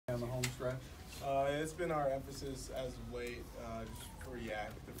stretch? It's been our emphasis as of late, just for Yak.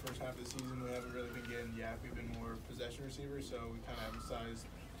 The first half of the season, we haven't really been getting Yak. We've been more possession receivers, so we kind of emphasized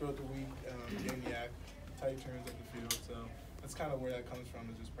throughout the week getting Yak, tight turns up the field. So that's kind of where that comes from,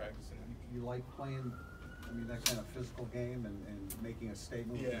 is just practicing it. You like playing, that kind of physical game and making a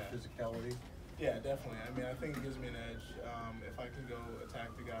statement with your physicality? Yeah, definitely. I think it gives me an edge. If I can go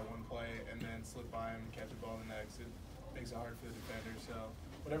attack the guy one play and then slip by him and catch the ball the next, it makes it hard for the defender. So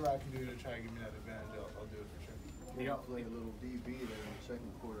whatever I can do to try to give me that advantage, I'll do it for sure. You played a little DB there in the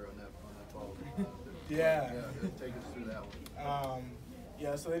second quarter on that ball. Yeah. Take us through that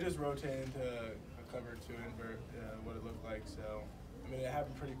one. So they just rotated into a cover to invert what it looked like. So, it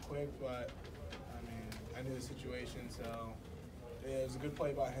happened pretty quick, but, I knew the situation. So, it was a good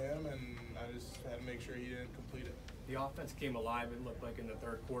play by him, and I just had to make sure he didn't complete it. The offense came alive, it looked like, in the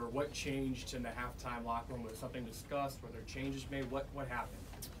third quarter. What changed in the halftime locker room? Was something discussed? Were there changes made? What happened?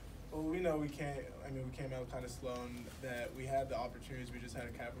 Well, we know we came out kind of slow, and that we had the opportunities, we just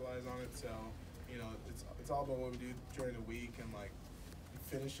had to capitalize on it. So, it's all about what we do during the week and,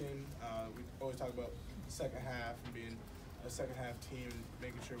 finishing. We always talk about the second half and being a second half team and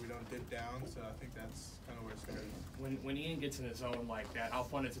making sure we don't dip down. So I think that's kind of where it started. When Ian gets in his zone like that, how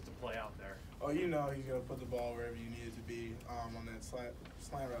fun is it to play out there? Oh, he's going to put the ball wherever you need it to be. On that slant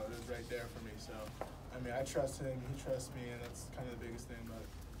route, it was right there for me. So, I trust him, he trusts me, and that's kind of the biggest thing about it.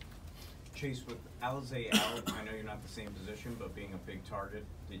 Chase, with Alizé out, I know you're not the same position, but being a big target,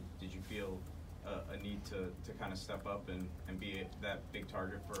 did you feel a need to kind of step up and be that big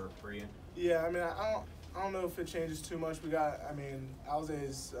target for Ian? Yeah, I don't know if it changes too much. We got,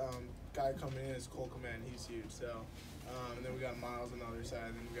 Alizé's guy coming in is Cole Command. He's huge. So, and then we got Miles on the other side,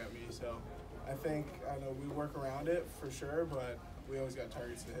 and then we got me. So, I know we work around it for sure, but we always got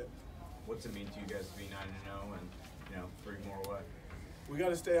targets to hit. What's it mean to you guys to be 9-0 and 3 more away? We got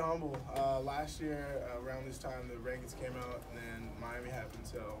to stay humble. Last year, around this time, the rankings came out, and then Miami happened.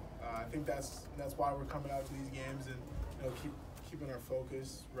 So I think that's why we're coming out to these games and keeping our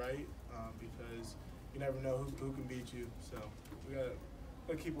focus right, because you never know who can beat you. So we gotta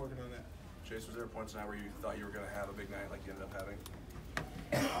keep working on that. Chase, was there a point tonight where you thought you were going to have a big night like you ended up having?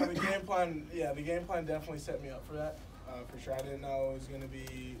 The game plan definitely set me up for that. For sure, I didn't know it was going to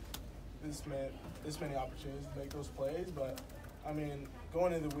be this many opportunities to make those plays, but.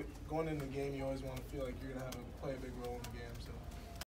 Going into the game, you always want to feel like you're going to play a big role in the game. So